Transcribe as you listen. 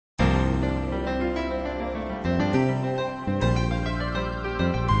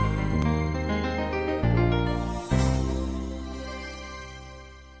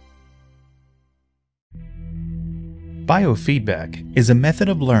Biofeedback is a method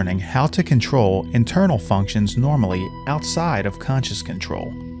of learning how to control internal functions normally outside of conscious control.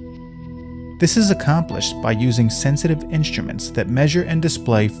 This is accomplished by using sensitive instruments that measure and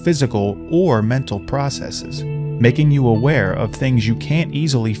display physical or mental processes, making you aware of things you can't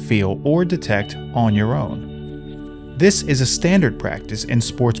easily feel or detect on your own. This is a standard practice in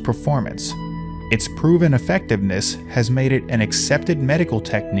sports performance. Its proven effectiveness has made it an accepted medical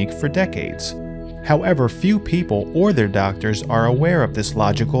technique for decades. However, few people or their doctors are aware of this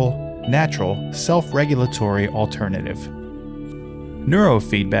logical, natural, self-regulatory alternative.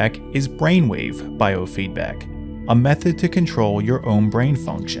 Neurofeedback is brainwave biofeedback, a method to control your own brain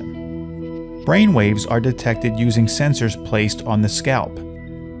function. Brainwaves are detected using sensors placed on the scalp.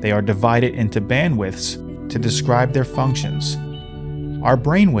 They are divided into bandwidths to describe their functions. Our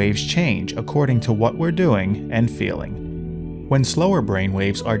brainwaves change according to what we're doing and feeling. When slower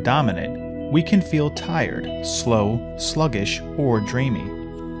brainwaves are dominant, we can feel tired, slow, sluggish, or dreamy.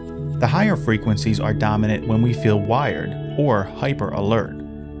 The higher frequencies are dominant when we feel wired or hyper-alert.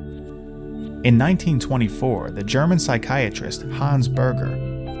 In 1924, the German psychiatrist Hans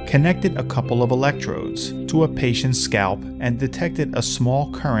Berger connected a couple of electrodes to a patient's scalp and detected a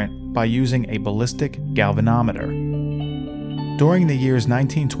small current by using a ballistic galvanometer. During the years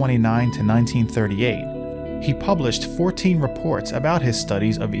 1929 to 1938, he published 14 reports about his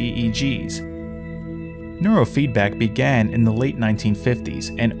studies of EEGs. Neurofeedback began in the late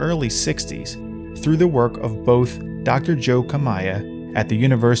 1950s and early 60s through the work of both Dr. Joe Kamiya at the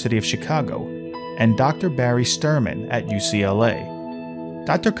University of Chicago and Dr. Barry Sterman at UCLA.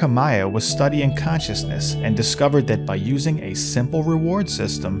 Dr. Kamiya was studying consciousness and discovered that by using a simple reward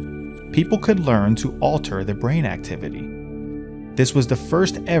system, people could learn to alter their brain activity. This was the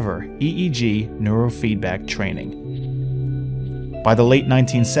first ever EEG neurofeedback training. By the late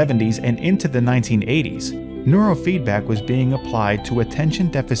 1970s and into the 1980s, neurofeedback was being applied to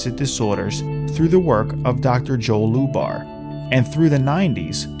attention deficit disorders through the work of Dr. Joel Lubar, and through the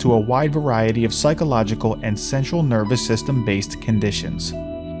 90s to a wide variety of psychological and central nervous system-based conditions.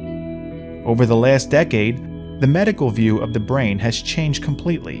 Over the last decade, the medical view of the brain has changed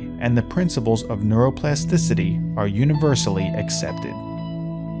completely, and the principles of neuroplasticity are universally accepted.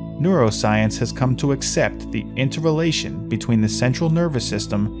 Neuroscience has come to accept the interrelation between the central nervous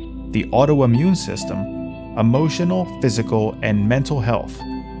system, the autoimmune system, emotional, physical, and mental health.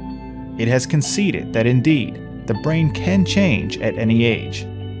 It has conceded that indeed, the brain can change at any age,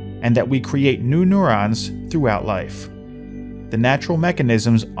 and that we create new neurons throughout life. The natural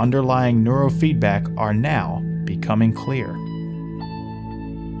mechanisms underlying neurofeedback are now becoming clear.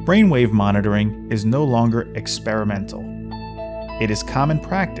 Brainwave monitoring is no longer experimental. It is common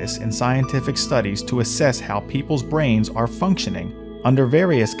practice in scientific studies to assess how people's brains are functioning under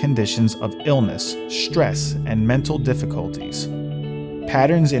various conditions of illness, stress, and mental difficulties.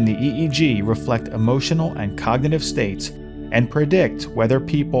 Patterns in the EEG reflect emotional and cognitive states and predict whether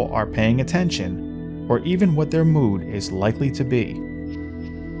people are paying attention or even what their mood is likely to be.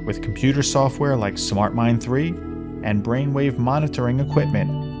 With computer software like SmartMind 3 and brainwave monitoring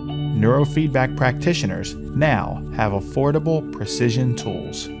equipment, neurofeedback practitioners now have affordable precision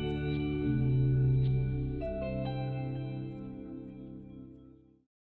tools.